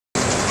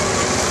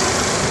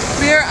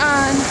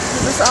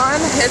on?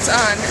 It's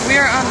on. We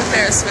are on the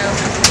Ferris wheel.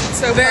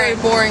 So very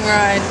boring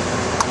ride.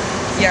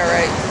 Yeah,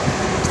 right.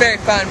 It's very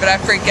fun, but I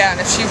freak out,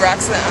 and if she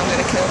rocks it, I'm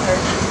gonna kill her.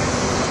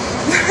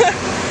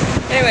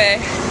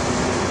 Anyway,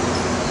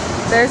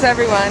 there's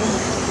everyone.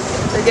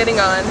 They're getting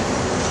on.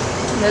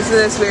 And those are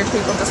those weird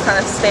people just kind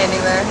of standing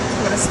there.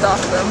 I'm gonna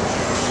stalk them.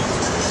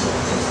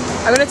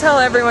 I'm gonna tell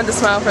everyone to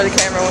smile for the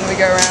camera when we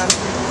go around.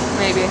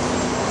 Maybe.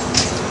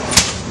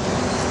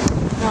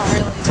 Not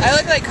really. I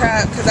look like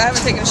crap because I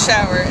haven't taken a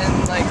shower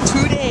in like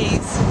 2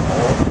 days.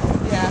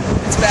 Yeah,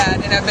 it's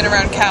bad, and I've been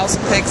around cows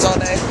and pigs all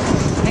day.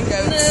 And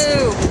goats.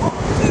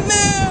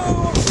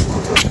 No!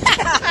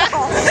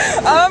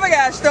 Oh my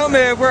gosh, don't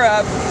move, we're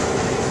up.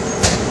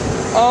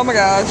 Oh my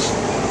gosh.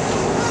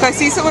 If I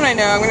see someone I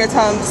know, I'm going to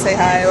tell them to say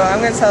hi. Well, I'm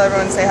going to tell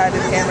everyone to say hi to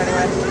the camera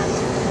anyway.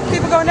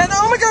 People going down,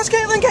 oh my gosh,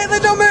 Katelyn,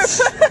 don't move!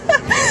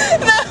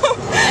 No!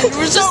 You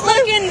were just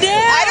looking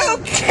down! I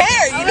don't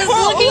care! You I was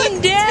looking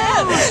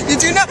down! You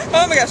do not.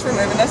 Oh my gosh, we're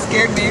moving. That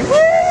scared me. Woo!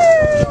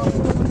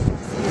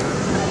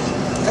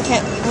 I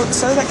can't. Well,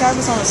 so that guy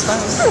was on his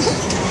phone.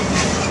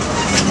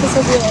 Because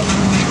he'll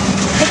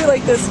be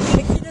like this.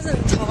 Like, he doesn't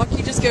talk,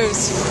 he just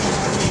goes.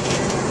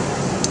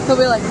 He'll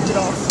be like, get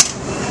off.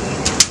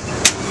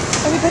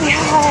 Everybody,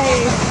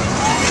 hi!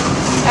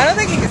 I don't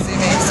think he can see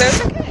me, so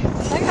it's okay.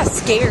 That guy's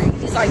scary.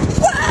 He's like,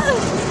 whoa!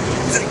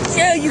 It's like,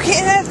 yeah, you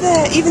can't have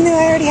that, even though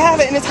I already have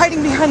it, and it's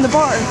hiding behind the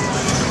bar.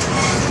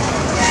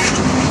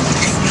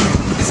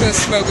 He's gonna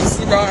smoke a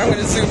cigar. I'm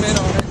gonna zoom in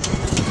on it.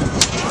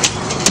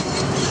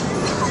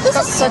 This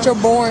is such a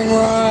boring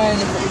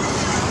ride.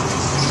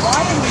 Why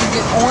didn't you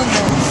get on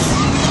this?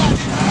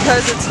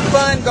 Because it's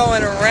fun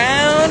going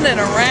around and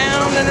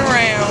around and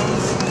around.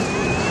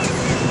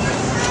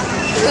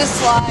 Look at the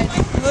slide.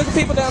 Look at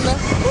people down there.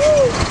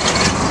 Woo!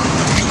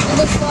 Look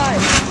at the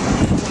slide.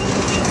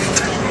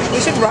 We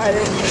should ride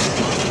it.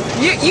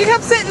 You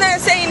kept sitting there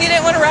saying you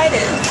didn't want to ride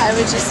it. I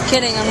was just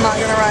kidding. I'm not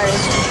gonna ride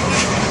it.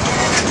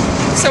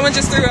 Someone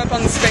just threw up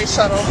on the space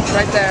shuttle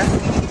right there.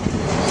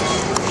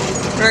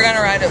 We were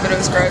gonna ride it, but it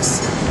was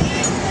gross.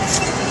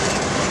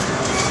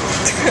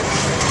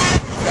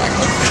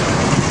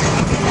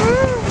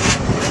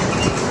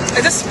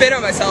 I just spit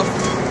on myself.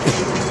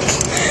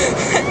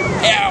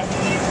 Ow.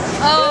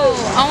 Oh,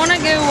 I want to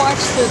go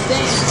watch the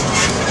thing.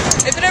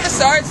 If it ever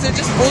starts, they're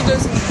just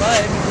bulldozing the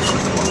mud.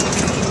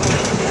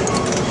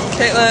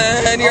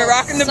 Katelyn, you're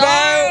rocking the boat.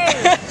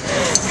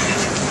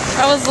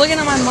 I was looking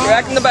at my mom.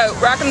 Rocking the boat,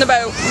 rocking the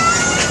boat.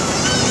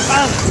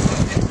 Oh,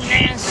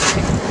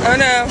 nasty. Oh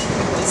no.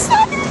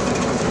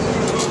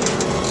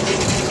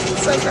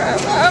 So crap.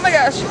 Oh my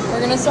gosh.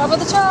 We're gonna stop at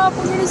the top.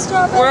 We're gonna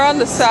stop. We're on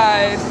the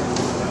side.